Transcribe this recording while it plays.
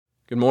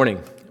Good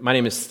morning. My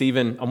name is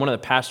Stephen. I'm one of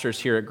the pastors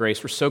here at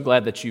Grace. We're so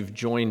glad that you've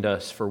joined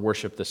us for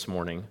worship this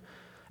morning.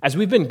 As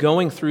we've been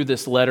going through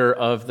this letter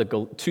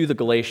to the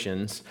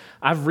Galatians,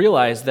 I've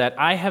realized that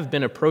I have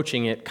been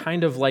approaching it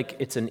kind of like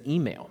it's an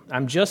email.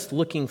 I'm just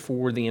looking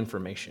for the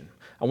information.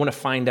 I want to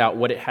find out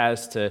what it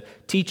has to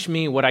teach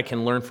me, what I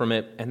can learn from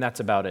it, and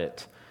that's about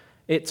it.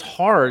 It's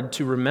hard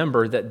to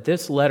remember that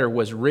this letter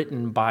was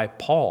written by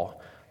Paul,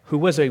 who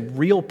was a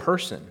real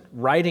person,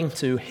 writing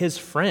to his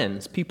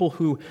friends, people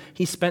who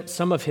he spent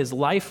some of his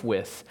life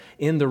with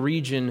in the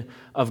region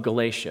of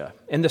Galatia.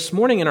 And this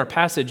morning in our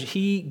passage,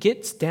 he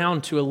gets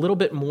down to a little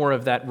bit more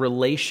of that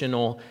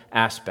relational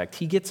aspect.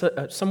 He gets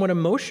somewhat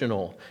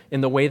emotional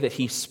in the way that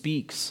he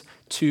speaks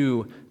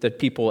to the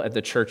people at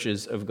the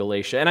churches of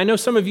Galatia. And I know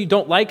some of you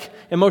don't like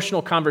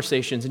emotional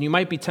conversations, and you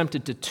might be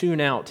tempted to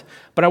tune out,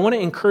 but I want to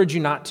encourage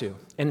you not to.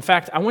 In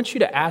fact, I want you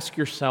to ask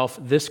yourself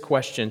this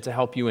question to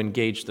help you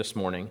engage this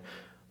morning.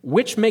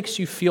 Which makes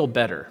you feel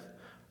better,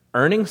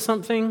 earning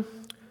something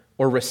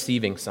or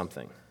receiving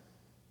something?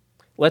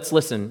 Let's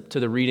listen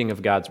to the reading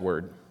of God's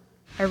word.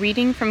 A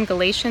reading from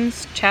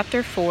Galatians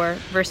chapter 4,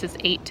 verses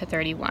 8 to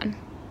 31.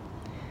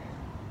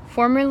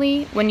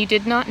 Formerly, when you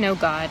did not know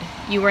God,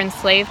 you were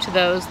enslaved to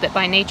those that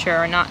by nature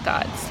are not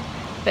God's.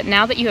 But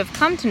now that you have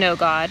come to know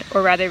God,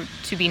 or rather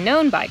to be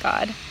known by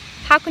God,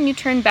 how can you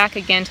turn back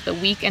again to the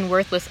weak and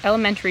worthless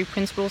elementary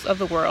principles of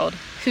the world,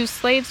 whose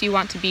slaves you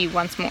want to be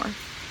once more?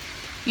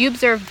 You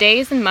observe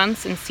days and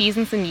months and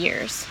seasons and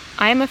years.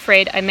 I am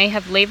afraid I may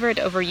have labored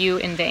over you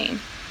in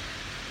vain.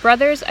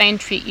 Brothers, I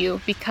entreat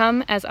you,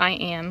 become as I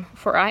am,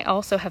 for I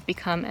also have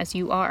become as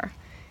you are.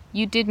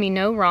 You did me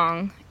no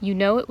wrong. You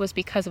know it was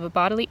because of a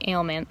bodily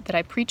ailment that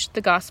I preached the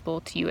gospel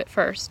to you at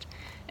first.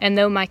 And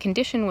though my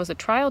condition was a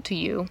trial to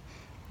you,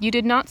 you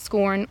did not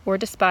scorn or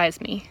despise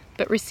me,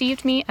 but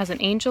received me as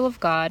an angel of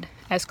God,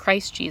 as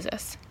Christ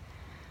Jesus.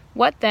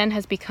 What then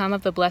has become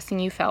of the blessing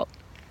you felt?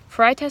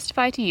 For I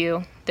testify to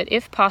you that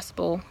if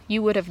possible,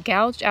 you would have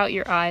gouged out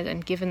your eyes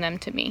and given them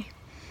to me.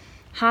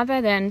 Have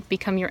I then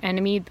become your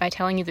enemy by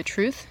telling you the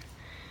truth?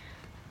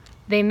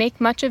 They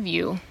make much of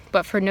you,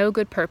 but for no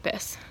good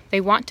purpose. They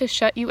want to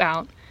shut you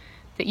out,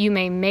 that you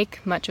may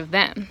make much of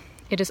them.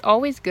 It is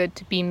always good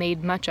to be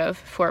made much of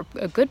for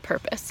a good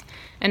purpose,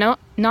 and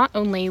not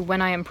only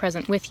when I am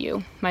present with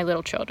you, my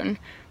little children,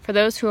 for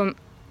those whom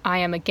I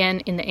am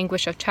again in the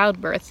anguish of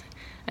childbirth,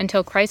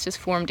 until Christ is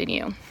formed in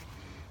you.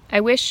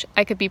 I wish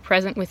I could be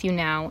present with you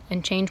now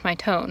and change my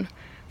tone,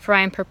 for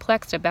I am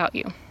perplexed about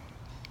you.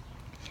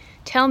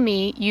 Tell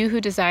me, you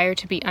who desire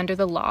to be under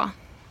the law,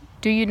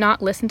 do you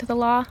not listen to the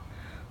law?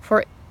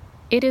 For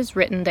it is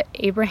written that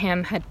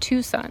Abraham had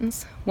 2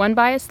 sons, one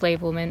by a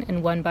slave woman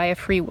and one by a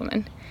free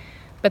woman.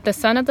 But the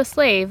son of the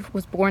slave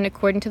was born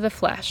according to the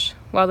flesh,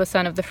 while the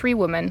son of the free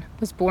woman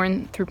was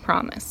born through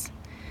promise.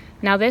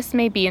 Now this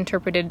may be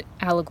interpreted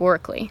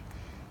allegorically.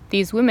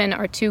 These women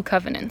are 2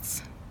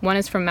 covenants. One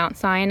is from Mount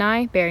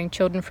Sinai, bearing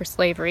children for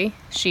slavery.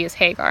 She is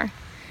Hagar.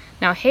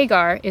 Now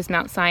Hagar is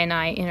Mount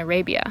Sinai in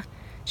Arabia.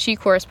 She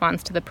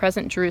corresponds to the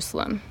present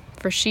Jerusalem,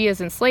 for she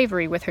is in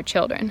slavery with her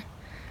children.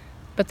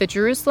 But the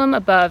Jerusalem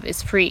above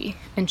is free,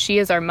 and she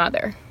is our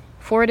mother.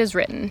 For it is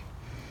written,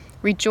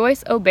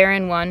 Rejoice, O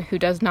barren one who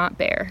does not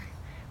bear.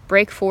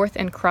 Break forth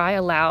and cry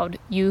aloud,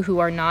 you who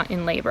are not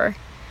in labor.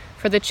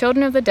 For the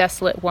children of the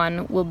desolate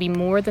one will be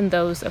more than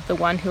those of the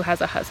one who has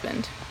a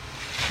husband.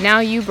 Now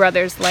you,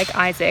 brothers, like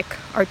Isaac,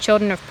 are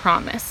children of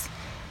promise.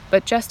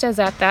 But just as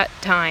at that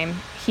time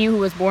he who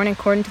was born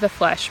according to the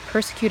flesh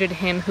persecuted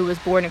him who was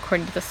born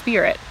according to the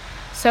Spirit,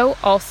 so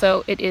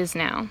also it is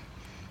now.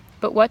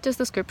 But what does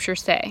the Scripture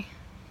say?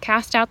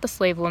 Cast out the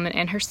slave woman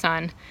and her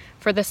son,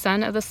 for the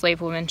son of the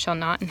slave woman shall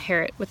not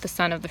inherit with the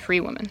son of the free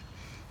woman.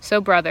 So,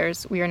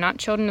 brothers, we are not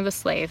children of the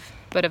slave,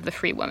 but of the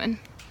free woman.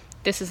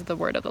 This is the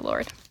word of the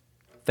Lord.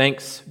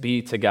 Thanks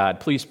be to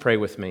God. Please pray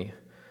with me.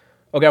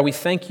 Oh God, we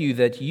thank you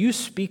that you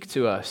speak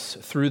to us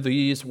through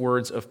these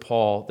words of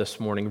Paul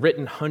this morning,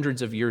 written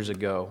hundreds of years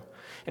ago.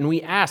 And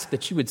we ask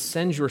that you would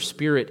send your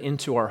Spirit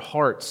into our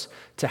hearts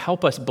to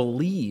help us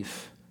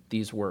believe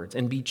these words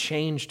and be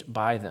changed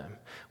by them.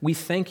 We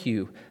thank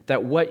you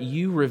that what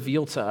you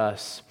reveal to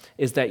us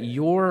is that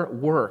your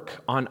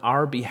work on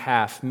our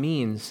behalf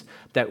means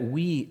that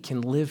we can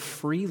live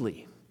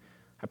freely.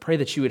 I pray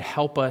that you would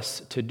help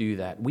us to do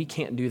that. We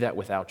can't do that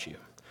without you.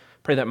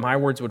 Pray that my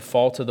words would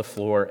fall to the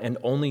floor and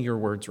only your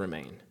words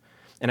remain.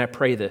 And I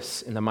pray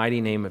this in the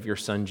mighty name of your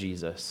Son,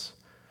 Jesus.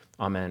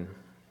 Amen.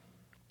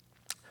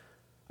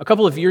 A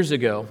couple of years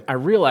ago, I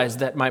realized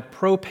that my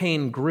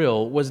propane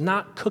grill was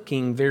not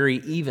cooking very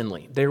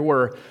evenly. There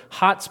were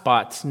hot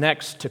spots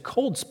next to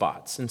cold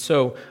spots, and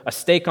so a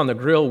steak on the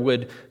grill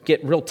would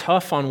get real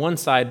tough on one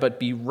side but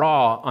be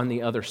raw on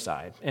the other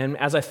side. And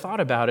as I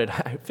thought about it,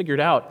 I figured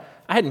out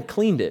I hadn't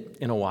cleaned it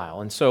in a while.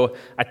 And so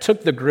I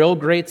took the grill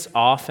grates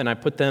off and I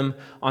put them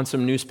on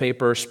some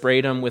newspaper,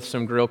 sprayed them with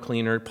some grill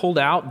cleaner, pulled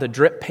out the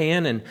drip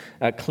pan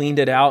and cleaned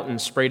it out and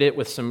sprayed it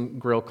with some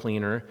grill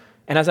cleaner.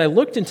 And as I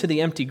looked into the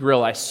empty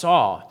grill, I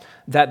saw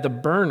that the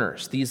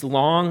burners, these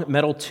long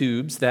metal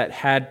tubes that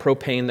had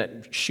propane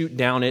that shoot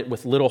down it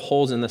with little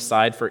holes in the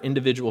side for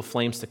individual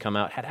flames to come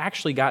out, had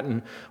actually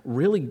gotten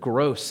really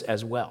gross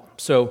as well.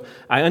 So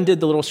I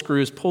undid the little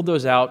screws, pulled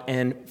those out,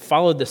 and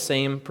followed the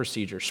same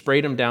procedure,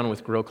 sprayed them down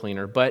with grill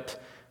cleaner,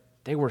 but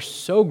they were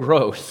so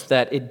gross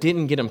that it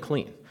didn't get them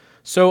clean.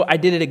 So I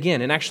did it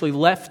again and actually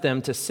left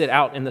them to sit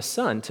out in the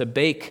sun to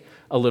bake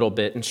a little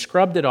bit and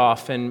scrubbed it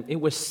off, and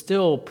it was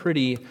still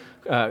pretty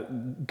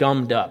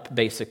gummed up,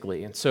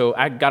 basically. And so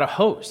I got a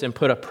hose and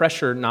put a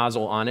pressure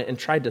nozzle on it and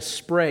tried to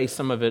spray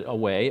some of it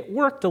away. It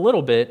worked a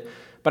little bit,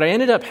 but I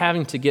ended up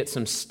having to get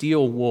some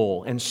steel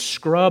wool and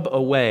scrub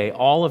away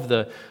all of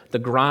the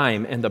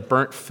grime and the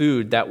burnt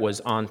food that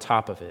was on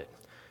top of it.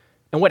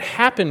 And what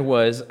happened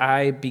was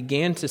I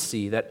began to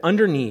see that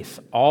underneath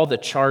all the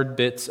charred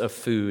bits of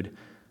food,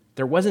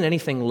 there wasn't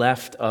anything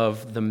left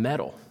of the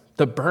metal.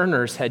 The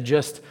burners had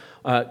just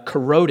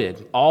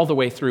corroded all the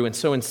way through. And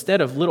so instead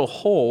of little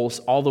holes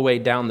all the way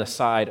down the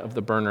side of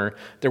the burner,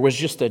 there was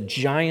just a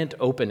giant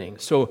opening.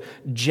 So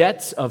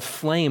jets of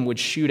flame would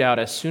shoot out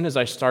as soon as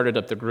I started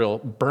up the grill,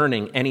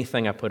 burning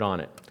anything I put on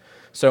it.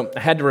 So I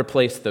had to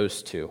replace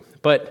those two.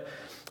 But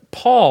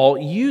Paul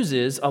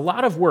uses a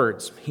lot of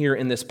words here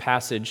in this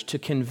passage to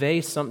convey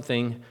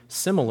something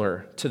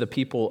similar to the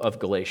people of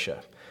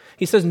Galatia.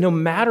 He says, no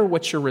matter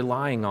what you're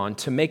relying on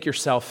to make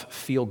yourself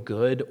feel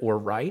good or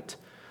right,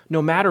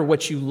 no matter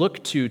what you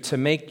look to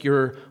make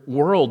your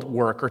world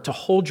work or to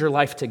hold your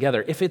life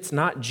together, if it's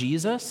not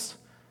Jesus,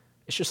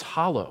 it's just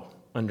hollow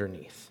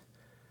underneath.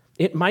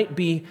 It might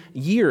be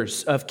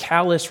years of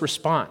callous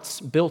response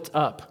built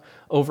up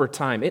over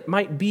time. It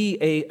might be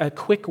a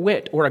quick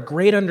wit or a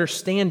great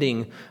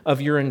understanding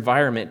of your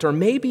environment, or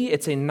maybe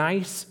it's a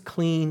nice,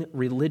 clean,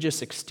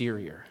 religious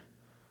exterior.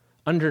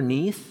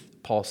 Underneath,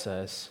 Paul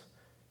says,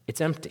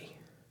 it's empty.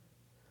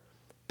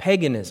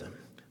 Paganism,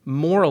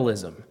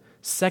 moralism,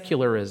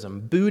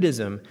 secularism,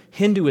 Buddhism,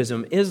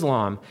 Hinduism,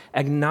 Islam,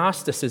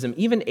 agnosticism,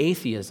 even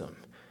atheism.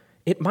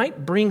 It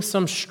might bring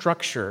some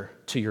structure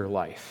to your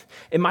life.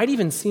 It might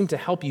even seem to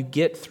help you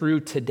get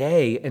through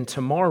today and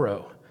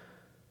tomorrow.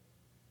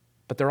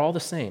 But they're all the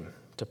same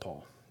to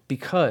Paul,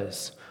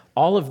 because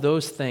all of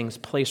those things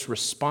place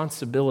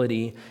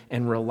responsibility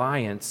and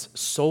reliance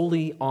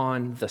solely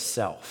on the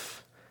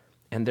self.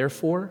 And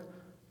therefore,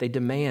 they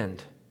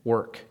demand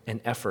work and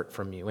effort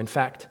from you. In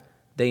fact,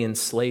 they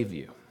enslave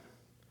you.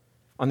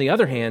 On the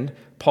other hand,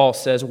 Paul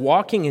says,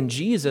 walking in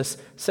Jesus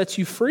sets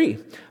you free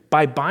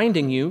by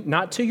binding you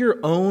not to your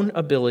own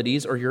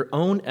abilities or your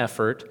own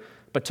effort,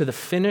 but to the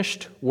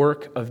finished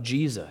work of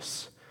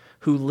Jesus,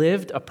 who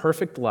lived a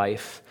perfect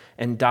life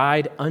and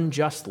died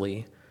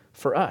unjustly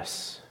for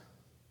us.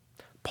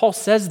 Paul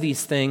says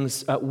these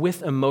things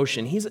with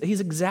emotion. He's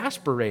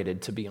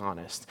exasperated, to be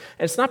honest.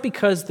 And it's not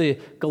because the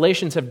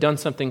Galatians have done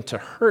something to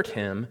hurt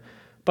him,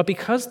 but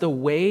because the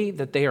way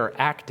that they are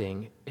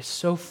acting is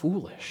so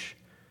foolish.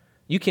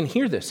 You can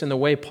hear this in the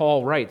way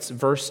Paul writes,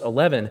 verse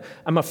 11,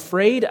 I'm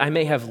afraid I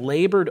may have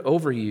labored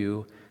over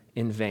you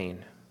in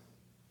vain.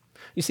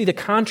 You see, the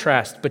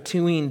contrast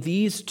between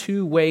these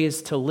two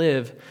ways to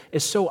live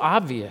is so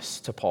obvious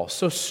to Paul,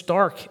 so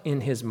stark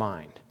in his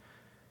mind.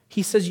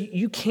 He says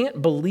you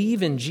can't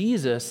believe in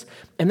Jesus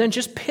and then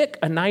just pick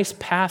a nice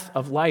path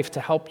of life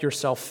to help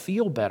yourself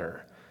feel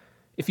better.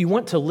 If you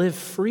want to live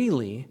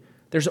freely,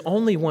 there's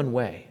only one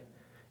way,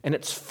 and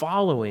it's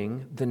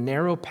following the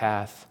narrow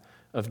path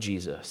of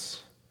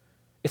Jesus.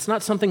 It's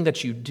not something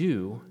that you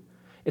do.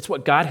 It's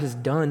what God has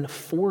done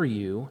for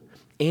you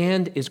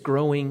and is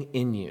growing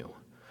in you.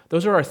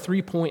 Those are our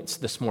 3 points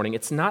this morning.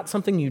 It's not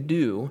something you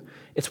do.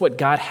 It's what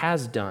God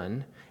has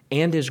done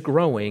and is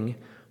growing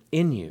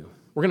in you.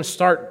 We're going to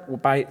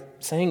start by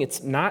saying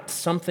it's not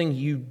something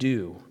you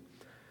do.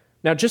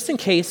 Now, just in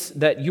case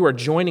that you are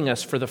joining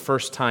us for the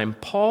first time,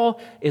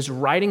 Paul is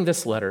writing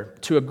this letter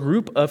to a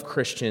group of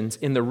Christians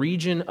in the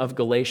region of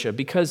Galatia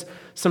because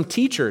some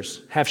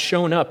teachers have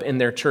shown up in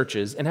their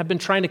churches and have been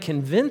trying to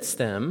convince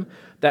them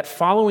that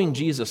following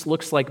Jesus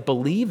looks like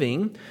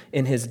believing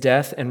in his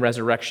death and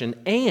resurrection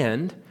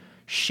and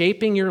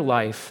shaping your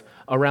life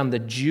around the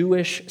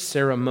Jewish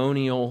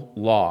ceremonial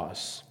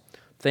laws,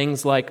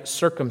 things like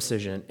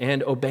circumcision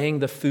and obeying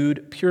the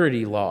food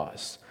purity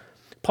laws.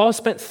 Paul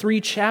spent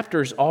 3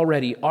 chapters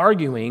already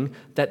arguing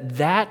that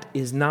that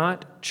is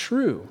not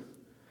true.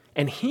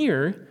 And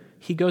here,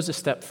 he goes a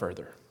step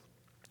further.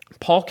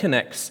 Paul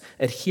connects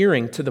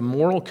adhering to the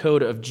moral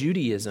code of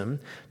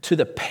Judaism to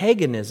the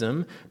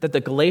paganism that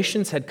the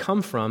Galatians had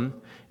come from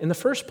in the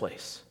first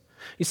place.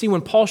 You see,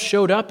 when Paul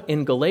showed up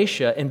in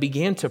Galatia and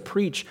began to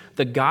preach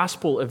the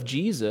gospel of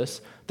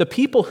Jesus, the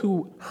people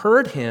who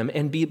heard him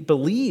and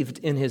believed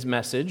in his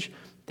message,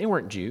 they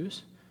weren't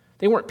Jews.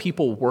 They weren't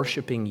people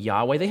worshiping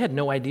Yahweh. They had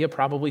no idea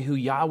probably who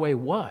Yahweh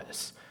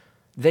was.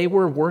 They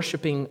were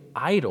worshiping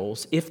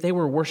idols, if they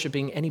were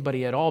worshiping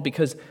anybody at all,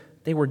 because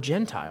they were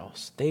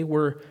Gentiles. They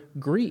were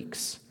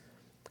Greeks.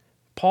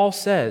 Paul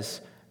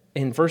says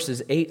in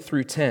verses 8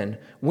 through 10,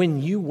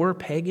 when you were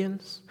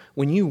pagans,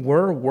 when you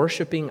were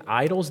worshiping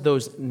idols,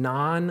 those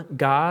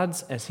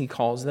non-gods, as he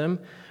calls them,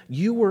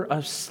 you were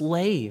a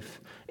slave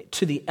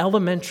to the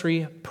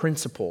elementary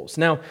principles.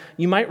 Now,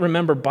 you might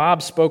remember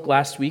Bob spoke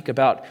last week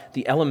about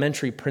the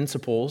elementary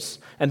principles,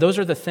 and those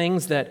are the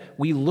things that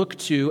we look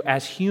to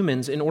as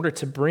humans in order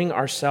to bring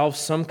ourselves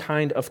some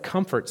kind of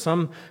comfort,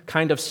 some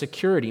kind of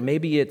security.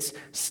 Maybe it's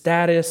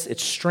status,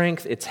 it's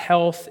strength, it's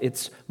health,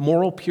 it's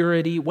moral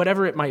purity,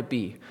 whatever it might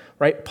be,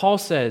 right? Paul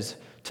says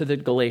to the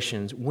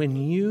Galatians, when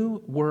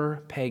you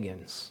were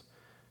pagans,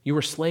 you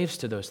were slaves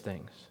to those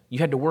things. You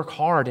had to work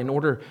hard in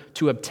order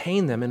to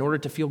obtain them, in order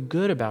to feel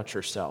good about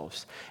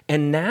yourselves.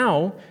 And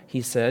now,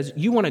 he says,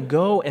 you want to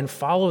go and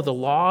follow the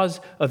laws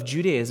of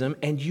Judaism,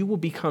 and you will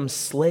become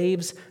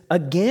slaves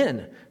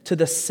again to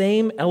the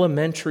same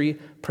elementary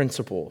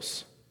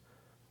principles.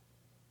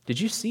 Did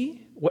you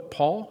see what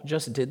Paul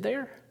just did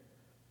there?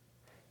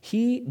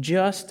 He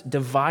just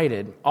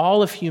divided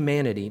all of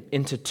humanity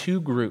into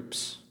two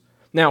groups.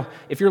 Now,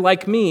 if you're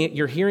like me,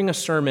 you're hearing a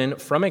sermon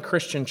from a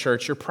Christian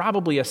church, you're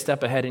probably a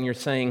step ahead and you're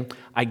saying,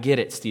 I get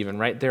it, Stephen,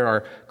 right? There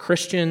are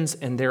Christians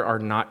and there are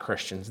not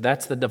Christians.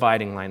 That's the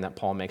dividing line that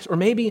Paul makes. Or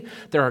maybe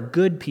there are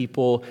good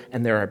people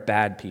and there are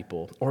bad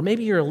people. Or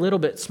maybe you're a little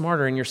bit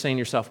smarter and you're saying to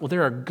yourself, well,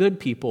 there are good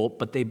people,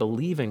 but they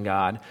believe in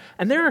God.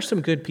 And there are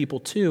some good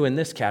people too in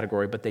this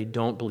category, but they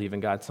don't believe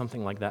in God,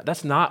 something like that.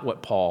 That's not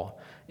what Paul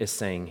is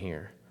saying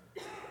here.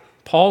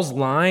 Paul's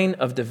line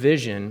of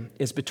division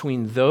is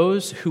between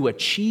those who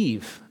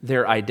achieve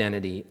their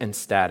identity and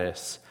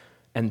status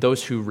and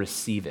those who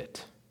receive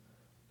it.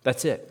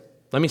 That's it.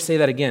 Let me say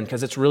that again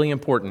because it's really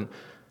important.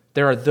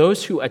 There are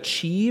those who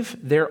achieve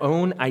their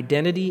own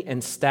identity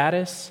and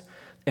status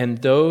and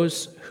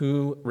those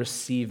who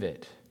receive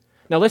it.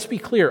 Now, let's be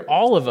clear.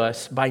 All of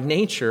us, by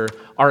nature,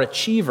 are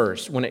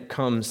achievers when it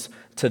comes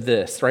to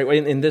this, right?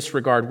 In this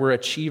regard, we're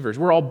achievers.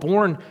 We're all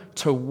born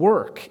to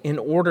work in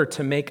order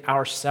to make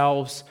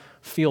ourselves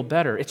feel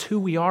better. It's who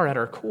we are at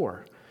our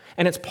core.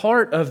 And it's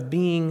part of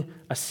being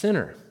a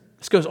sinner.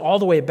 This goes all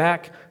the way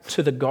back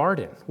to the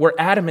garden, where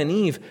Adam and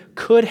Eve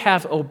could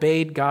have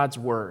obeyed God's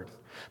word.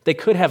 They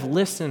could have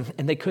listened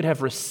and they could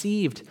have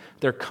received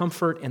their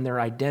comfort and their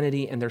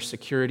identity and their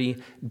security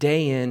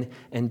day in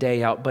and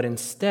day out. But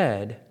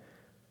instead,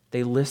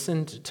 they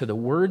listened to the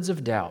words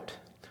of doubt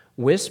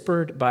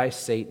whispered by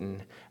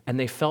Satan, and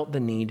they felt the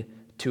need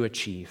to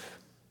achieve,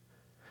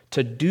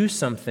 to do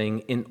something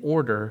in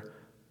order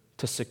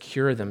to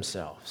secure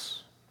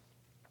themselves.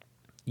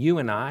 You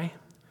and I,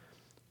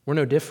 we're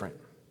no different.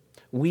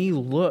 We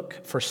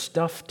look for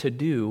stuff to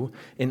do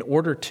in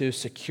order to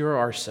secure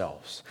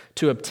ourselves,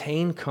 to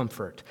obtain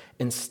comfort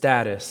and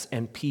status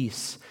and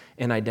peace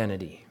and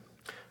identity.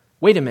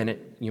 Wait a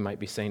minute, you might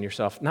be saying to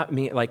yourself, not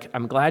me, like,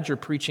 I'm glad you're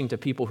preaching to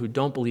people who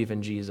don't believe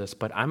in Jesus,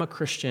 but I'm a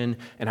Christian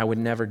and I would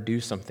never do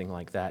something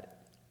like that.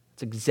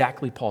 It's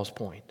exactly Paul's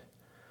point.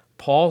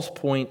 Paul's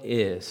point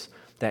is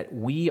that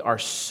we are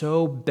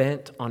so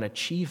bent on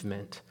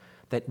achievement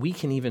that we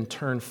can even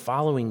turn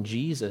following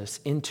Jesus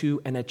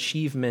into an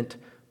achievement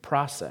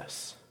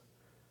process.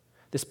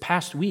 This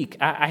past week,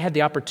 I had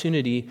the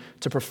opportunity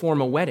to perform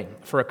a wedding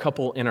for a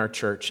couple in our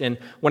church. And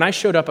when I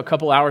showed up a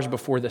couple hours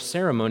before the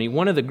ceremony,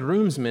 one of the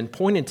groomsmen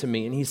pointed to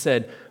me and he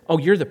said, "Oh,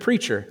 you're the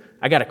preacher.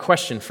 I got a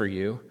question for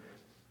you."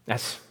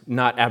 That's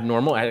not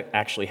abnormal. It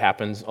actually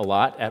happens a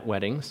lot at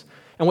weddings.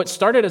 And what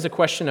started as a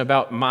question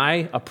about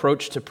my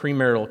approach to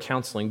premarital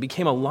counseling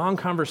became a long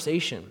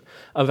conversation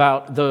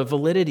about the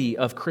validity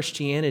of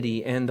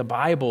Christianity and the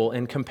Bible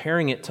and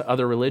comparing it to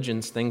other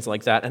religions, things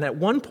like that. And at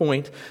one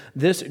point,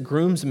 this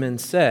groomsman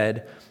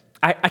said,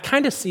 I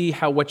kind of see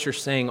how what you're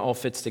saying all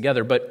fits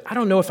together, but I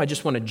don't know if I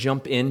just want to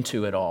jump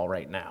into it all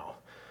right now.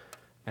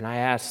 And I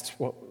asked,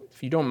 well,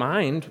 if you don't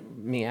mind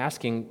me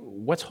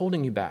asking, what's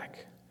holding you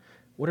back?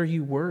 What are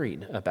you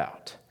worried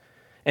about?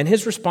 And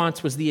his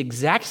response was the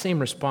exact same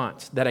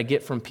response that I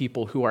get from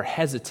people who are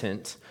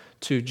hesitant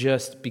to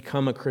just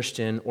become a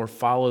Christian or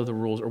follow the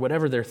rules or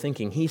whatever they're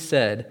thinking. He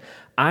said,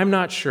 I'm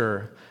not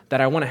sure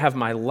that I want to have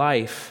my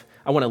life,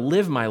 I want to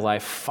live my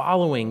life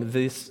following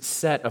this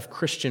set of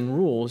Christian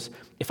rules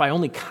if I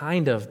only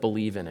kind of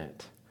believe in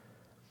it.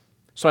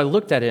 So I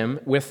looked at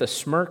him with a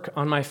smirk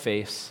on my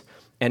face,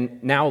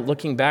 and now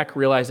looking back,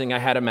 realizing I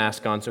had a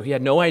mask on, so he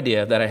had no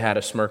idea that I had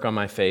a smirk on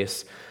my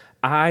face,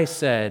 I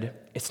said,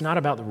 it's not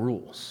about the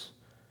rules,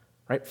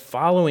 right?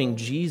 Following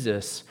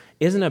Jesus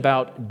isn't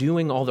about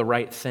doing all the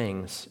right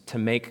things to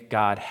make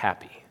God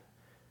happy.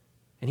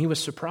 And he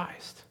was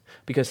surprised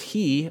because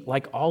he,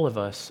 like all of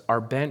us,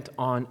 are bent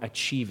on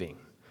achieving,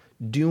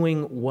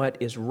 doing what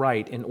is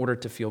right in order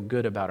to feel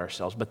good about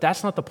ourselves. But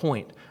that's not the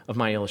point of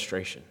my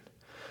illustration.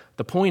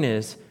 The point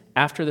is,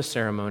 after the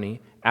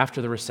ceremony,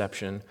 after the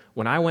reception,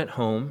 when I went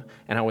home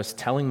and I was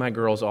telling my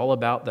girls all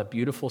about the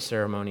beautiful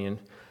ceremony, and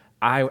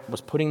I was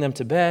putting them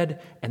to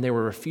bed, and they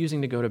were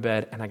refusing to go to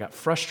bed, and I got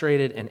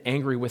frustrated and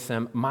angry with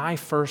them. My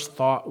first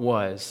thought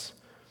was,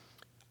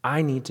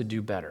 I need to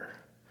do better.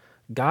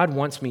 God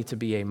wants me to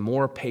be a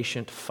more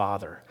patient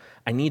father.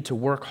 I need to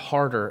work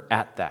harder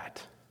at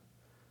that.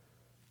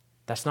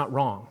 That's not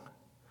wrong.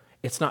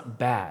 It's not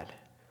bad.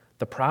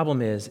 The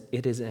problem is,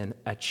 it is an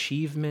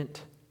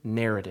achievement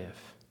narrative.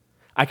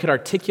 I could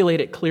articulate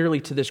it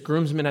clearly to this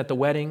groomsman at the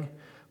wedding,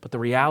 but the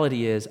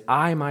reality is,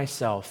 I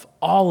myself,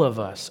 all of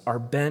us, are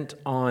bent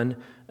on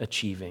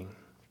achieving.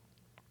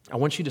 I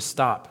want you to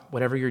stop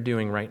whatever you're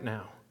doing right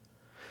now,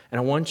 and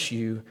I want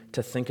you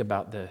to think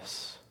about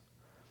this.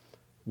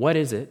 What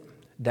is it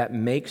that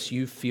makes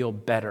you feel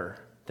better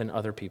than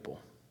other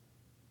people?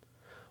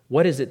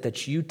 What is it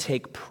that you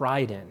take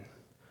pride in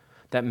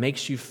that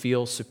makes you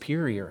feel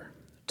superior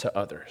to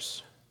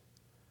others?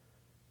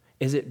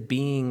 Is it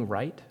being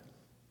right?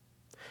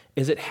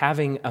 Is it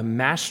having a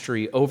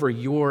mastery over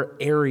your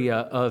area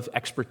of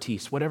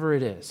expertise, whatever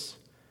it is?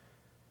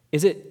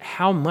 Is it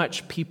how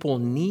much people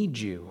need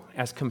you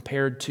as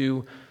compared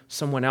to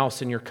someone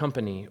else in your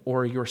company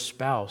or your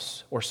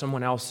spouse or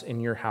someone else in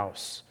your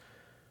house?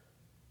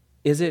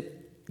 Is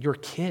it your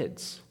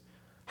kids,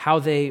 how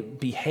they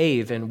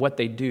behave and what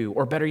they do,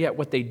 or better yet,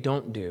 what they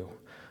don't do?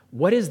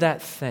 What is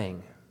that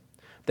thing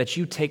that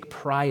you take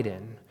pride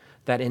in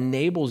that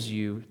enables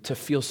you to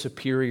feel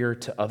superior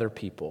to other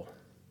people?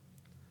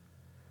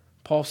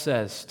 Paul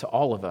says to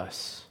all of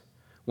us,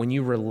 when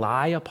you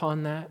rely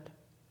upon that,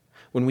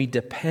 when we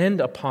depend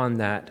upon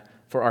that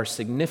for our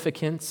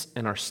significance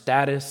and our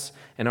status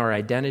and our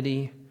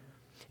identity,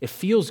 it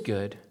feels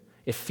good,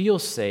 it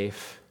feels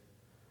safe,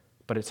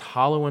 but it's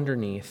hollow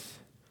underneath,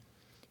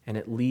 and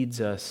it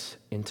leads us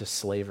into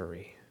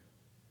slavery.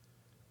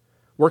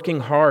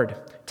 Working hard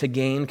to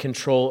gain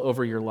control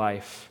over your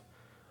life,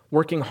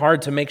 working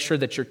hard to make sure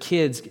that your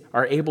kids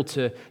are able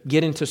to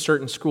get into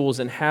certain schools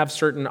and have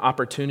certain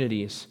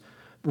opportunities,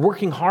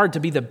 working hard to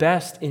be the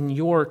best in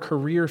your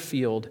career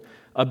field,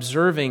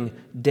 observing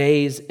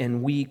days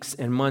and weeks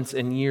and months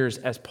and years,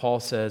 as Paul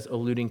says,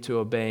 alluding to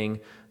obeying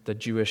the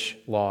Jewish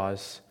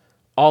laws.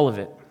 All of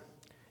it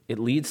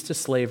leads to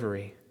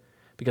slavery,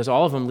 because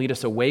all of them lead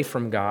us away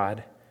from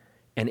God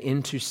and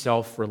into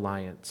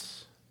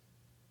self-reliance.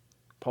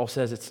 Paul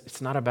says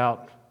it's not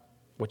about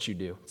what you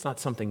do. It's not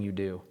something you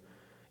do.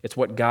 It's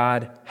what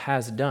God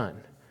has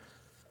done.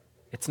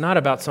 It's not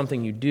about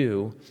something you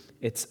do.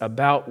 It's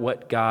about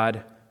what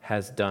God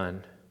has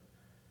done.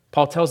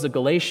 Paul tells the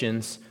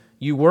Galatians,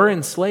 you were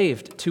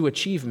enslaved to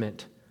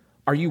achievement.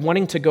 Are you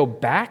wanting to go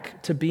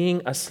back to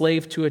being a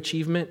slave to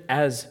achievement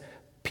as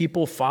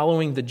people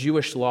following the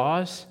Jewish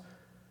laws?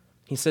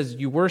 He says,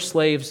 you were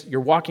slaves,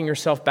 you're walking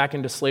yourself back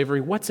into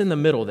slavery. What's in the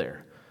middle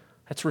there?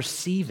 That's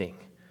receiving.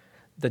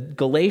 The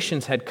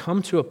Galatians had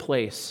come to a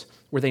place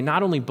where they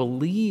not only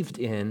believed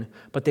in,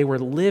 but they were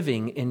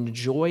living in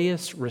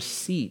joyous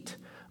receipt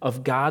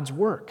of God's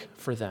work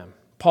for them.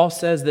 Paul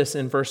says this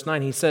in verse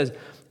 9. He says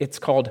it's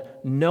called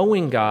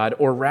knowing God,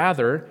 or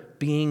rather,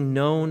 being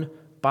known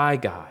by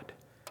God.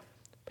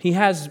 He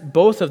has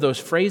both of those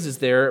phrases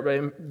there,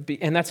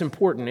 and that's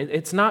important.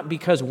 It's not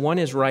because one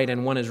is right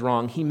and one is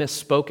wrong. He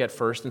misspoke at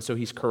first, and so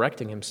he's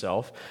correcting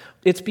himself.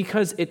 It's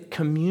because it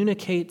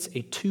communicates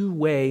a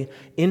two-way,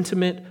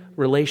 intimate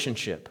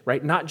relationship,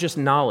 right? Not just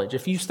knowledge.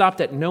 If you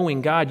stopped at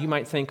knowing God, you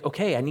might think,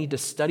 okay, I need to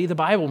study the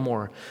Bible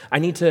more. I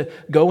need to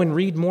go and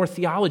read more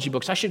theology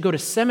books. I should go to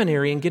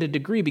seminary and get a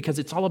degree because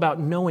it's all about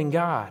knowing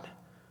God.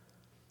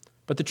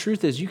 But the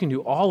truth is, you can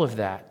do all of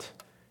that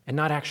and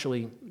not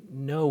actually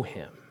know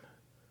Him.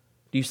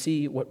 Do you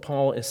see what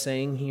Paul is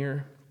saying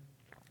here?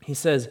 He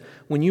says,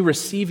 when you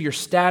receive your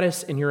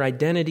status and your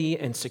identity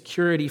and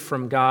security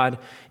from God,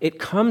 it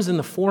comes in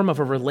the form of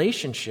a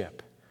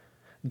relationship.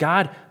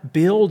 God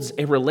builds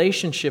a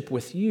relationship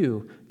with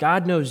you.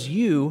 God knows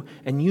you,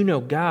 and you know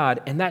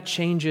God, and that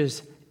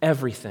changes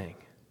everything.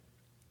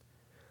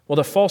 Well,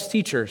 the false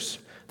teachers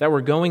that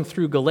were going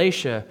through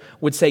Galatia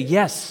would say,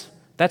 yes,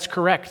 that's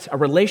correct. A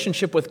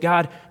relationship with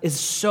God is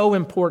so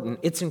important.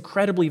 It's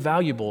incredibly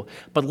valuable.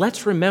 But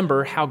let's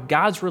remember how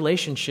God's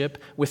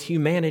relationship with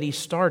humanity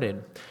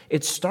started.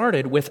 It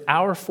started with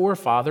our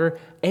forefather,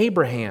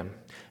 Abraham.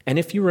 And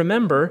if you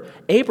remember,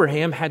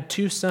 Abraham had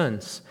two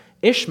sons,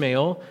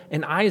 Ishmael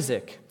and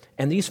Isaac.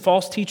 And these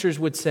false teachers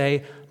would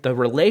say the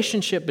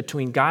relationship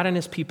between God and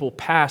His people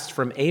passed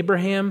from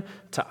Abraham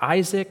to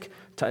Isaac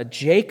to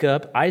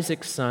Jacob,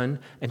 Isaac's son,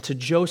 and to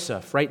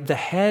Joseph, right? The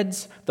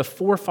heads, the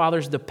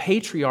forefathers, the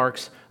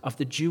patriarchs of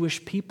the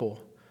Jewish people.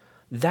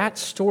 That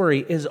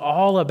story is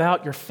all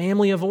about your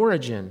family of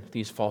origin,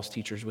 these false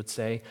teachers would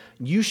say.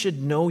 You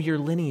should know your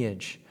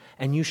lineage,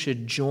 and you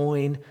should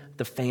join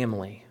the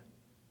family.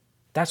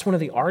 That's one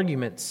of the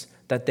arguments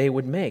that they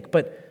would make.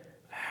 But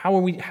how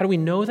do we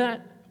know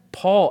that?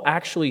 Paul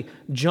actually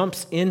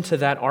jumps into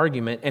that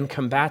argument and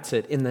combats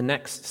it in the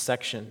next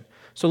section.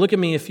 So look with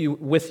me, if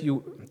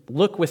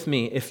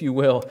you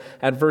will,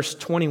 at verse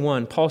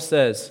 21. Paul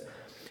says,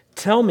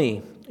 "Tell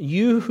me,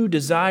 you who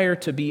desire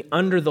to be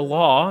under the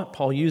law,"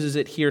 Paul uses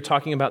it here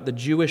talking about the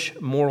Jewish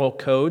moral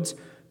codes,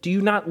 "do you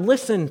not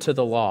listen to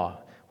the law?"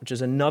 Which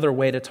is another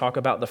way to talk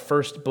about the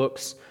first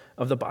books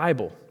of the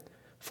Bible.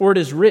 "For it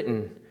is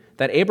written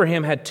that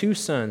Abraham had two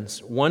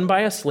sons, one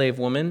by a slave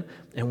woman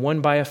and one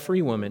by a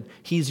free woman."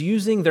 He's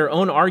using their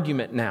own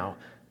argument now,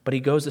 but he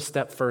goes a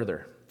step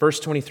further. Verse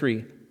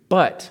 23,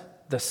 "But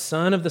the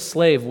son of the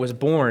slave was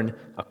born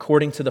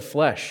according to the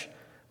flesh,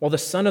 while the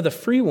son of the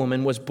free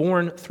woman was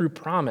born through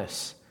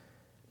promise.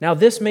 Now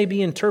this may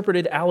be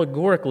interpreted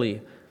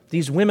allegorically.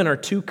 These women are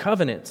two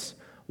covenants.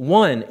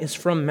 One is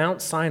from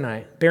Mount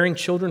Sinai, bearing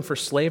children for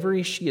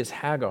slavery. She is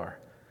Hagar.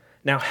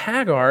 Now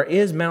Hagar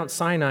is Mount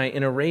Sinai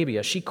in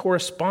Arabia. She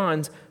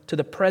corresponds to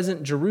the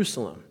present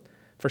Jerusalem,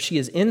 for she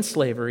is in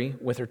slavery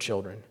with her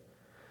children.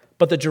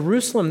 But the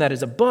Jerusalem that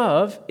is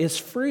above is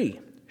free.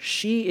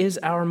 She is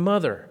our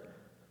mother.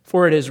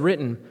 For it is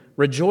written,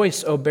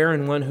 "Rejoice, O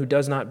barren one who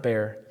does not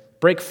bear.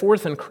 Break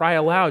forth and cry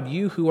aloud,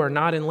 you who are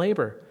not in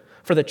labor.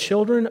 For the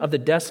children of the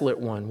desolate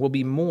one will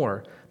be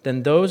more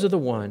than those of the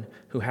one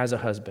who has a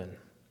husband."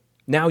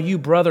 Now you,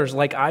 brothers,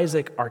 like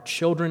Isaac, are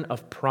children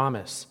of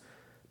promise.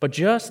 But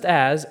just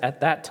as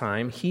at that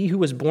time he who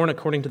was born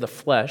according to the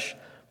flesh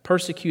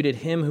persecuted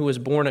him who was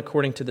born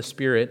according to the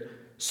Spirit,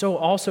 so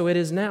also it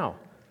is now.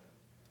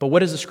 But what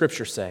does the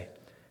Scripture say?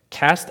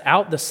 Cast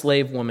out the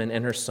slave woman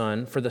and her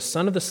son, for the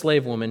son of the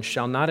slave woman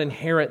shall not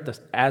inherit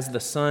as the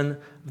son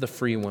of the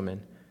free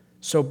woman.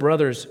 So,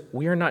 brothers,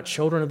 we are not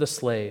children of the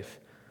slave,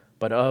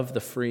 but of the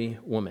free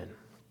woman.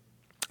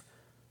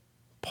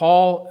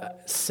 Paul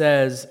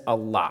says a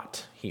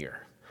lot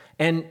here.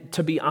 And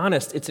to be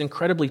honest, it's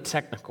incredibly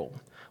technical.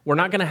 We're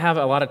not going to have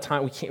a lot of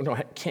time. We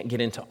can't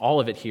get into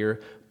all of it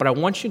here, but I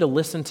want you to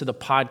listen to the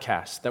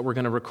podcast that we're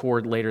going to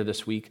record later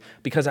this week,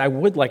 because I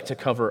would like to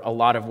cover a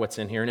lot of what's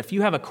in here. And if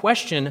you have a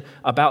question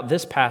about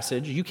this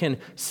passage, you can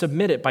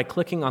submit it by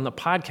clicking on the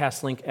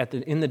podcast link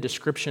in the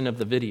description of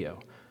the video.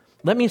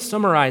 Let me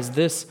summarize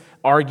this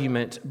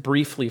argument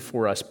briefly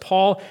for us.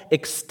 Paul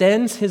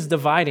extends his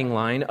dividing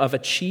line of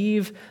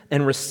achieve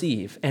and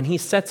receive, and he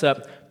sets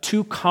up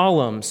two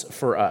columns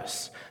for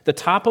us. The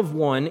top of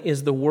one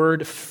is the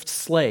word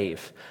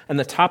slave, and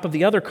the top of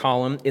the other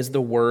column is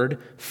the word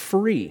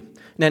free.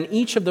 Now, in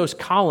each of those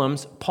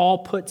columns, Paul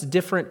puts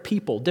different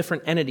people,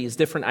 different entities,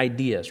 different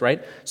ideas,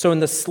 right? So in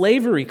the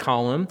slavery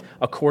column,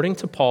 according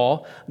to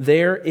Paul,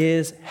 there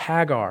is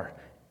Hagar,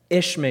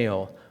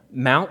 Ishmael,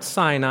 Mount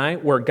Sinai,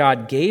 where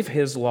God gave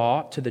his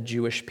law to the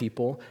Jewish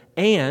people,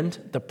 and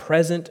the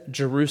present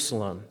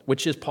Jerusalem,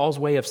 which is Paul's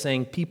way of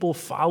saying people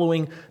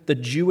following the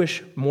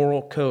Jewish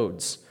moral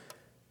codes.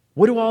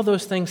 What do all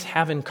those things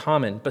have in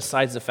common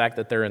besides the fact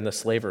that they're in the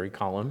slavery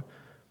column?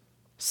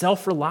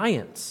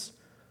 Self-reliance,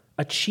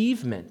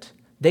 achievement.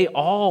 They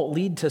all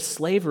lead to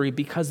slavery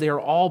because they are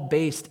all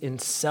based in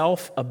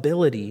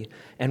self-ability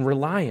and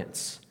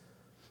reliance.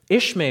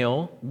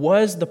 Ishmael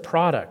was the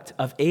product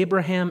of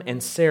Abraham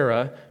and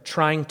Sarah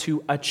trying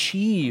to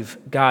achieve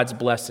God's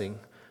blessing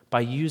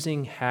by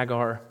using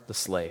Hagar the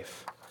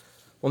slave.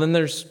 Well, then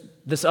there's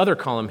this other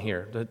column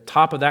here. The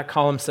top of that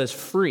column says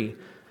free.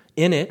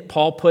 In it,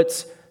 Paul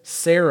puts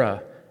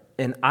Sarah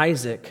and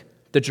Isaac,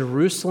 the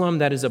Jerusalem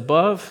that is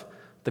above,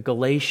 the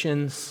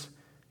Galatians,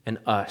 and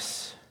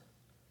us.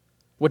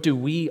 What do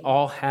we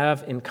all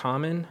have in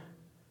common?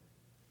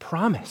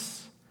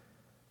 Promise.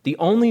 The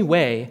only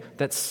way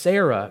that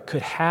Sarah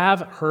could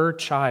have her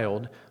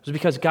child was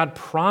because God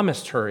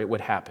promised her it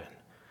would happen.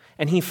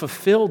 And he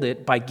fulfilled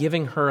it by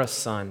giving her a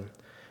son,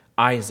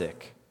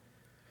 Isaac.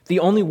 The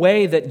only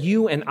way that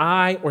you and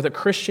I, or the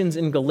Christians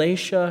in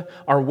Galatia,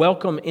 are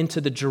welcome into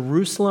the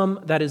Jerusalem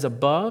that is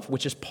above,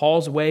 which is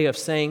Paul's way of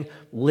saying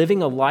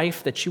living a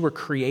life that you were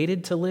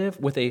created to live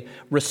with a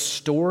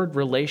restored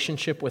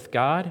relationship with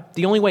God.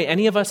 The only way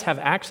any of us have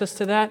access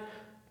to that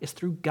is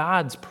through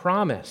God's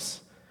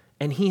promise.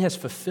 And he has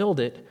fulfilled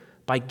it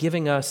by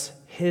giving us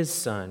his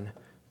son,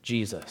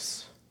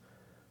 Jesus.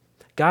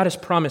 God has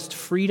promised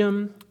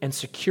freedom and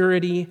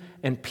security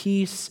and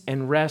peace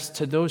and rest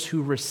to those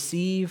who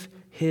receive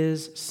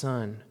his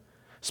son,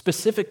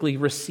 specifically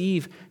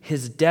receive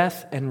his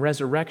death and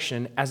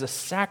resurrection as a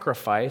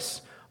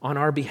sacrifice on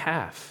our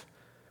behalf.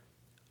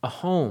 A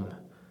home,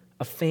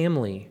 a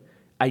family,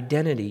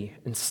 identity,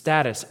 and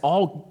status,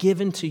 all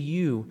given to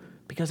you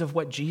because of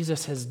what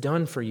Jesus has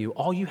done for you.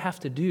 All you have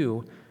to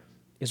do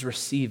is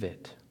receive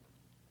it.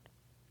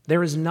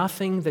 There is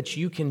nothing that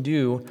you can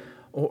do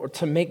or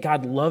to make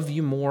God love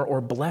you more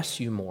or bless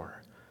you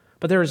more.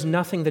 But there is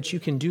nothing that you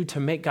can do to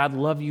make God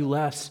love you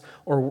less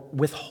or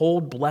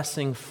withhold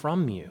blessing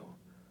from you.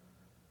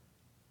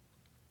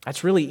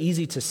 That's really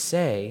easy to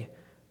say,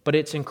 but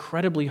it's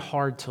incredibly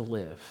hard to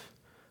live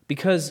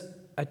because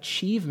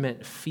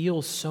achievement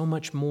feels so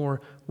much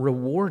more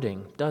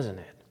rewarding, doesn't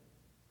it?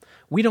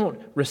 We don't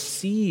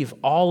receive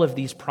all of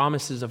these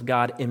promises of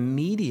God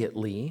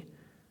immediately.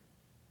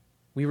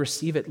 We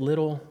receive it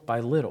little by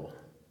little,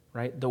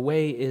 right? The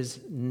way is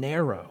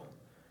narrow.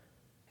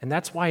 And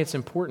that's why it's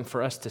important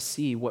for us to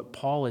see what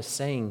Paul is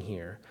saying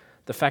here,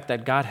 the fact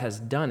that God has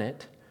done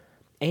it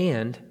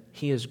and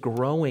he is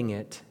growing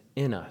it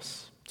in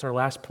us. It's our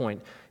last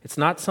point. It's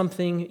not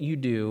something you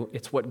do,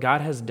 it's what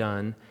God has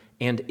done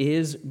and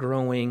is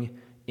growing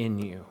in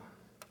you.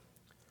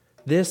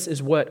 This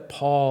is what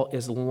Paul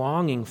is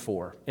longing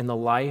for in the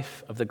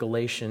life of the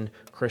Galatian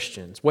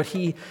Christians. What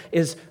he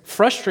is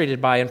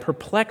frustrated by and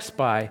perplexed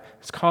by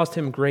has caused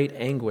him great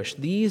anguish.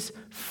 These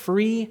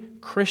free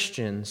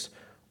Christians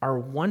are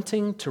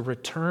wanting to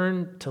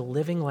return to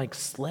living like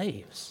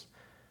slaves.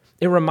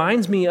 It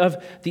reminds me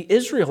of the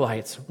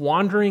Israelites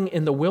wandering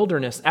in the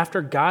wilderness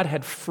after God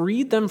had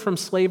freed them from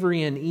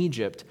slavery in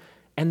Egypt,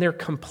 and they're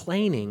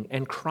complaining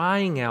and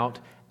crying out,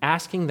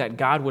 asking that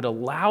God would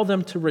allow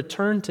them to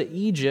return to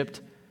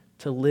Egypt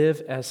to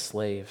live as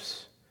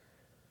slaves.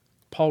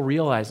 Paul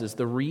realizes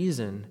the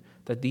reason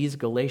that these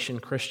Galatian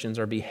Christians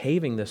are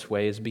behaving this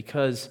way is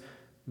because,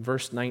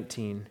 verse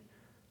 19,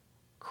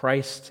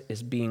 Christ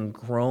is being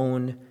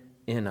grown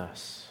in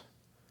us.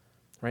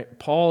 Right?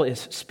 Paul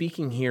is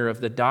speaking here of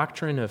the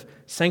doctrine of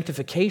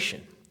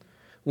sanctification.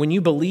 When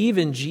you believe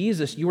in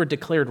Jesus, you are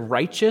declared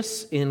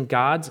righteous in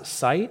God's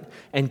sight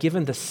and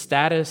given the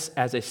status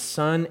as a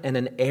son and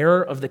an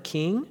heir of the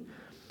King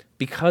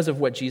because of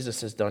what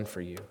Jesus has done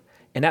for you.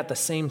 And at the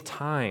same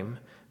time,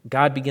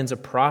 God begins a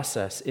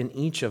process in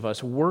each of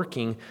us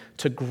working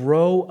to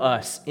grow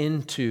us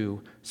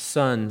into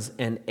sons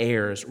and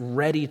heirs,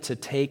 ready to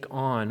take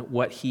on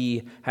what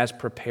he has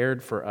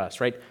prepared for us,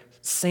 right?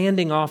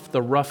 Sanding off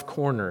the rough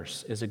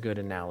corners is a good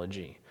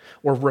analogy,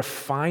 or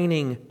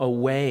refining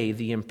away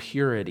the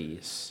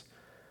impurities,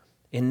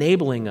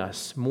 enabling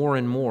us more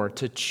and more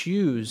to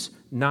choose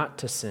not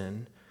to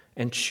sin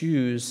and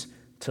choose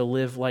to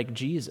live like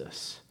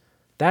Jesus.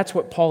 That's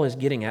what Paul is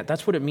getting at.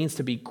 That's what it means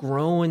to be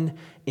grown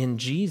in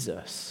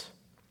Jesus.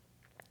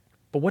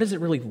 But what does it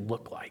really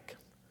look like?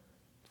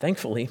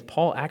 Thankfully,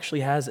 Paul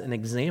actually has an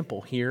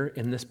example here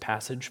in this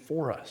passage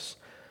for us.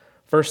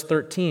 Verse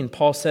 13,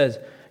 Paul says,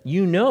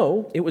 "You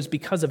know it was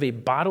because of a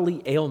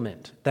bodily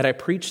ailment that I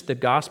preached the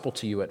gospel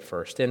to you at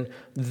first. And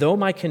though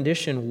my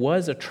condition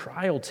was a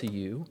trial to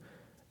you,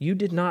 you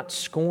did not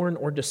scorn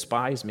or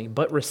despise me,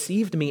 but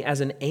received me as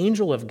an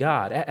angel of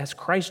God, as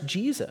Christ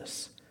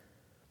Jesus.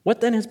 What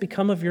then has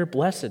become of your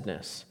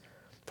blessedness?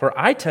 For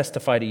I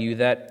testify to you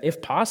that, if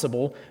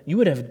possible, you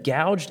would have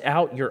gouged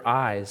out your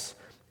eyes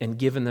and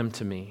given them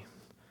to me."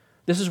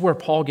 This is where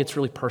Paul gets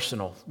really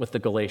personal with the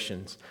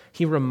Galatians.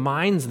 He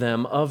reminds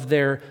them of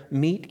their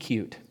meet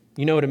cute.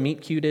 You know what a meet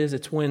cute is?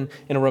 It's when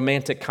in a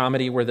romantic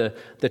comedy where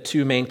the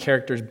two main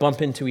characters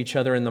bump into each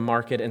other in the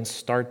market and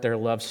start their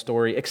love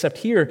story. Except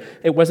here,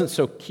 it wasn't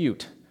so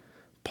cute.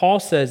 Paul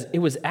says it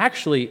was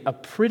actually a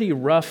pretty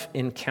rough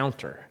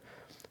encounter.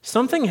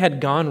 Something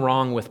had gone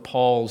wrong with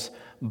Paul's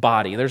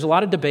body. There's a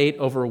lot of debate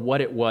over what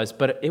it was,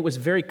 but it was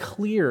very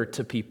clear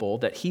to people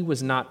that he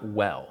was not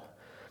well.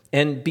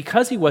 And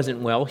because he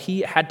wasn't well,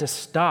 he had to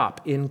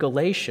stop in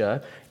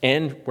Galatia,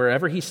 and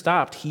wherever he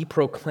stopped, he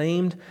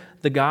proclaimed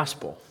the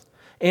gospel.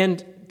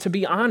 And to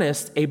be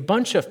honest, a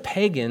bunch of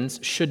pagans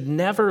should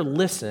never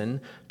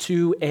listen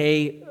to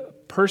a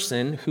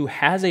person who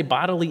has a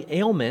bodily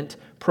ailment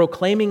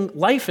proclaiming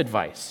life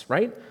advice,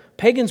 right?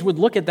 Pagans would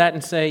look at that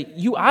and say,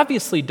 you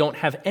obviously don't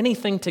have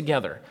anything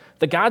together.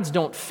 The gods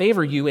don't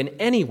favor you in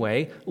any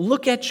way.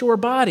 Look at your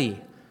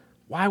body.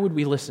 Why would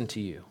we listen to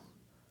you?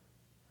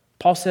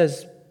 Paul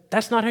says,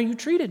 that's not how you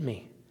treated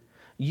me.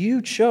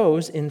 You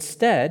chose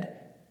instead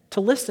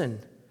to listen,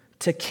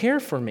 to care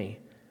for me.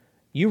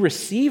 You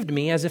received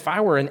me as if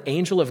I were an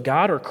angel of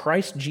God or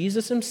Christ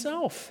Jesus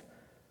himself.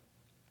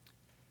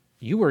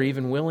 You were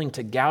even willing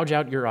to gouge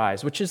out your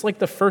eyes, which is like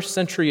the first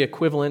century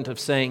equivalent of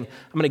saying,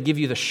 I'm going to give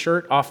you the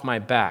shirt off my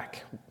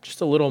back,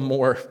 just a little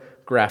more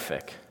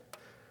graphic.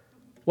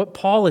 What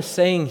Paul is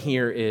saying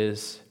here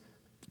is,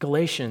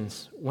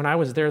 Galatians, when I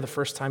was there the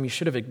first time, you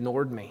should have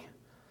ignored me.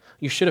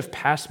 You should have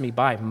passed me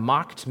by,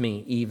 mocked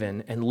me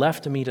even, and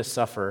left me to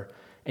suffer,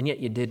 and yet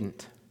you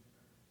didn't.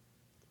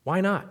 Why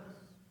not?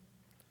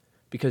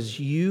 Because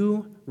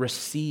you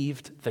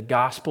received the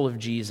gospel of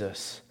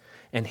Jesus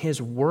and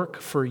his work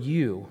for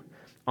you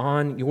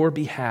on your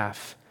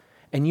behalf,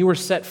 and you were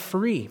set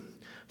free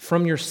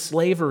from your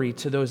slavery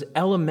to those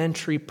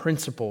elementary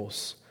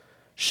principles: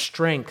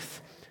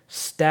 strength,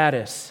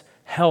 status,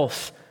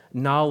 health,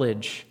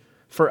 knowledge.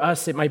 For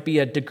us, it might be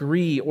a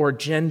degree or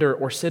gender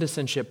or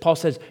citizenship. Paul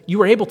says, you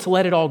were able to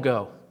let it all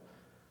go.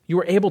 You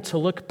were able to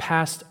look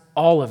past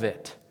all of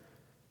it,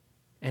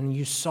 and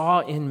you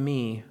saw in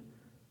me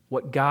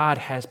what God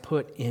has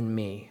put in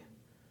me.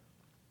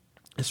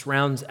 This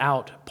rounds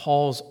out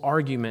Paul's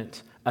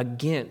argument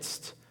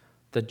against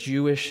the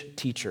Jewish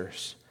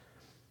teachers.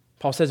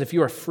 Paul says, if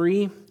you are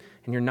free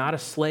and you're not a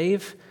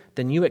slave,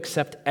 then you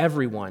accept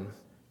everyone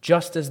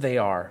just as they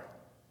are,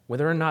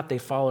 whether or not they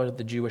follow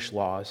the Jewish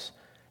laws,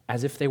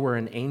 as if they were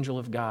an angel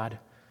of God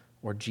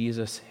or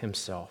Jesus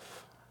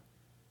himself.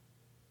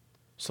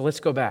 So let's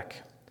go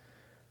back.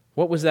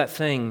 What was that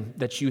thing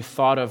that you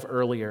thought of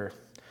earlier?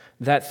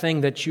 That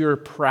thing that you're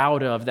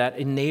proud of, that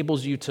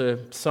enables you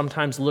to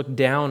sometimes look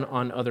down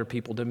on other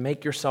people, to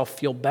make yourself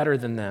feel better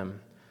than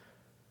them.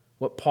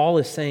 What Paul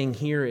is saying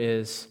here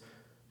is,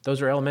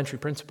 those are elementary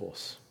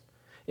principles.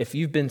 If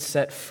you've been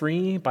set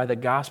free by the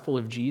gospel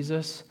of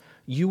Jesus,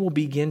 you will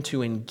begin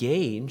to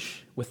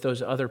engage with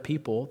those other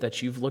people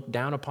that you've looked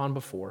down upon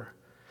before,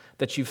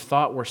 that you've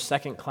thought were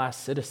second-class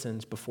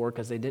citizens before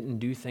because they didn't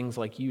do things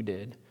like you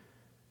did.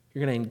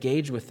 You're going to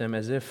engage with them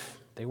as if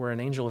they were an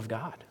angel of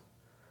God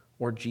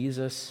or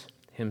Jesus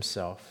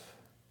himself.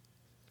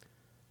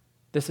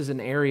 This is an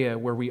area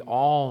where we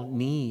all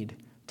need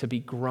to be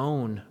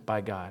grown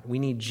by God. We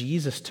need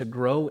Jesus to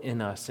grow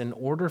in us in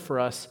order for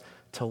us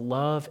to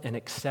love and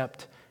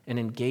accept and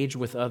engage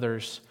with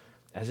others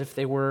as if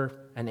they were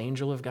an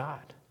angel of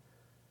God.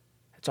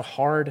 It's a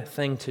hard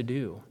thing to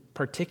do,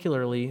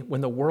 particularly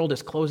when the world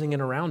is closing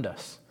in around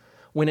us,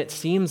 when it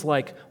seems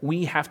like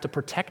we have to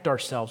protect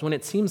ourselves, when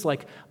it seems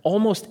like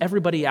almost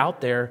everybody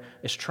out there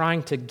is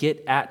trying to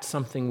get at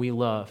something we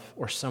love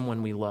or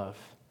someone we love.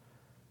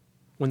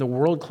 When the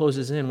world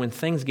closes in, when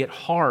things get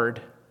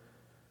hard,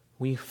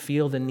 we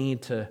feel the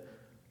need to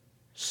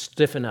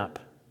stiffen up,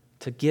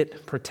 to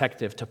get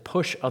protective, to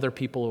push other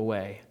people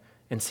away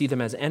and see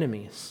them as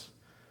enemies.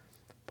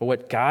 But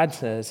what God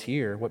says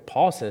here, what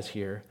Paul says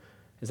here,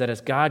 is that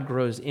as God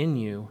grows in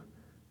you,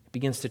 it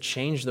begins to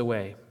change the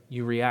way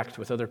you react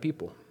with other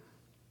people.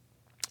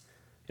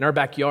 In our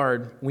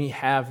backyard, we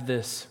have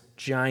this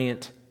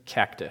giant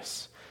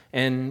cactus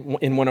and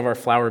in one of our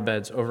flower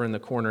beds over in the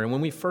corner. And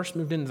when we first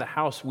moved into the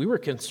house, we were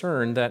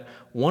concerned that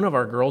one of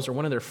our girls or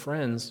one of their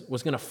friends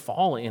was going to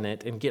fall in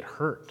it and get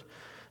hurt.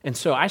 And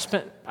so I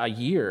spent a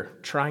year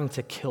trying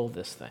to kill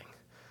this thing.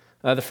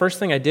 The first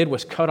thing I did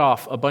was cut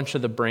off a bunch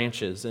of the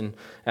branches, and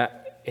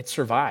it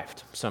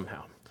survived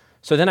somehow.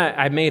 So then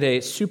I made a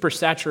super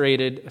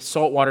saturated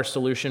saltwater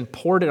solution,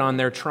 poured it on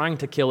there, trying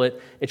to kill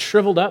it. It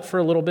shriveled up for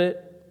a little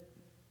bit,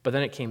 but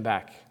then it came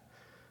back.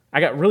 I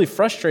got really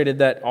frustrated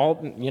that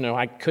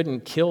I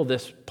couldn't kill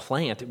this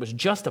plant. It was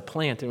just a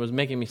plant, and it was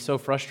making me so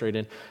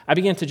frustrated. I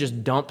began to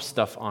just dump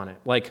stuff on it,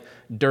 like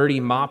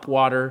dirty mop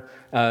water,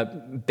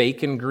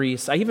 bacon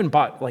grease. I even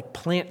bought like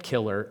plant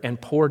killer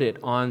and poured it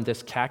on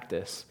this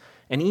cactus.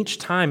 And each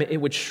time it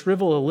would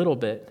shrivel a little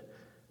bit,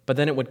 but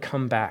then it would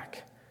come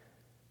back.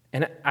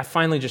 And I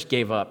finally just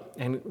gave up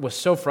and was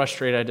so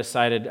frustrated. I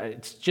decided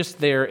it's just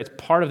there. It's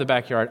part of the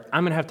backyard.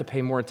 I'm going to have to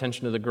pay more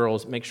attention to the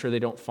girls, make sure they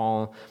don't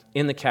fall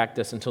in the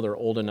cactus until they're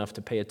old enough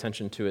to pay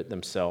attention to it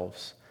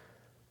themselves.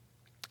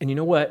 And you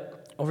know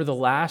what? Over the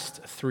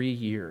last 3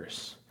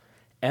 years,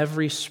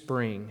 every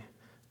spring,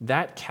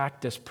 that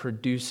cactus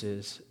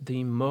produces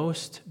the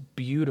most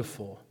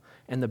beautiful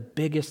and the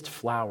biggest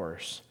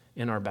flowers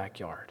in our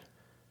backyard.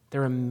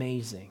 They're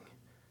amazing.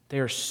 They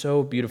are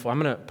so beautiful. I'm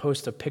going to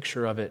post a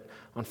picture of it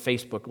on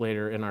Facebook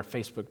later in our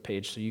Facebook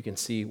page so you can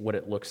see what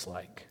it looks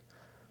like.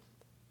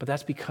 But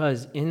that's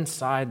because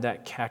inside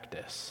that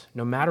cactus,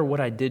 no matter what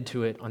I did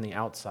to it on the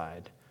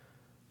outside,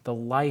 the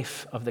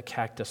life of the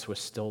cactus was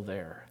still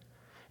there.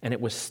 And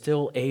it was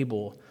still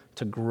able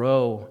to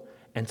grow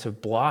and to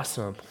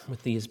blossom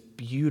with these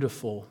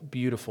beautiful,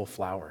 beautiful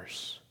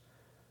flowers.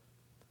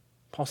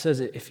 Paul says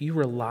that if you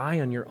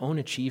rely on your own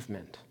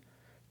achievement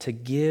to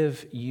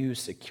give you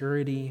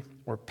security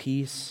or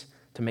peace,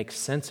 to make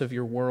sense of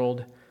your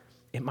world,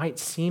 it might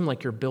seem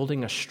like you're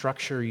building a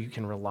structure you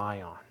can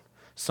rely on,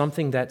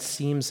 something that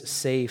seems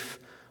safe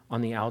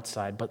on the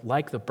outside, but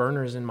like the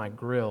burners in my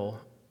grill,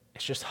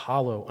 it's just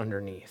hollow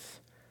underneath.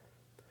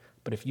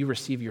 But if you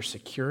receive your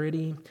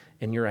security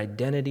and your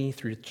identity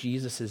through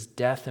Jesus'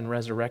 death and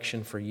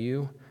resurrection for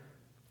you,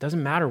 it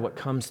doesn't matter what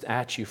comes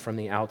at you from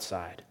the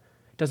outside.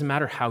 It doesn't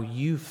matter how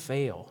you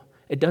fail.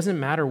 It doesn't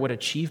matter what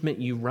achievement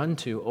you run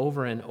to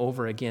over and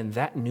over again.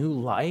 That new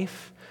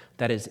life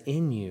that is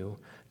in you,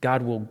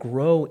 God will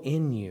grow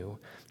in you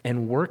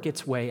and work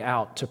its way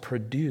out to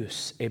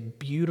produce a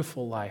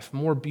beautiful life,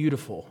 more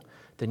beautiful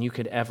than you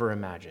could ever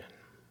imagine.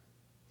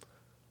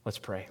 Let's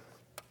pray.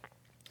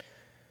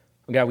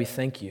 God, we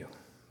thank you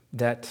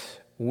that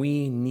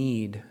we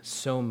need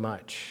so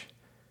much,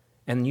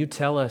 and you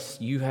tell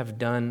us you have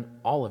done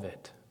all of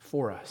it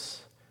for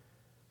us.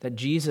 That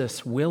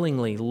Jesus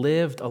willingly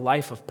lived a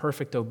life of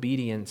perfect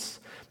obedience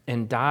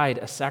and died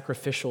a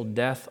sacrificial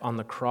death on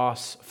the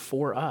cross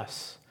for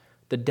us,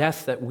 the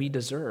death that we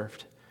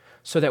deserved,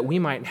 so that we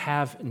might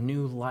have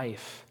new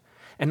life.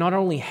 And not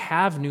only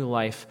have new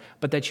life,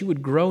 but that you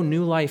would grow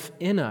new life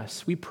in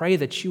us. We pray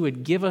that you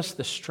would give us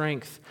the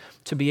strength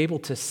to be able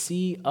to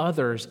see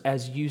others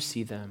as you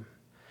see them.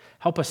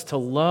 Help us to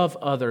love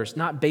others,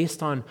 not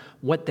based on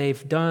what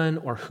they've done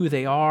or who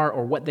they are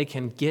or what they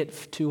can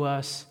get to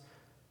us,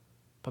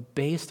 but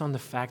based on the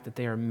fact that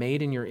they are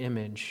made in your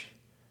image.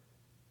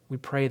 We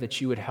pray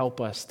that you would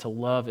help us to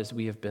love as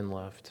we have been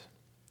loved.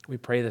 We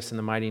pray this in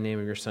the mighty name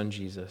of your Son,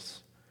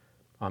 Jesus.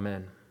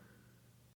 Amen.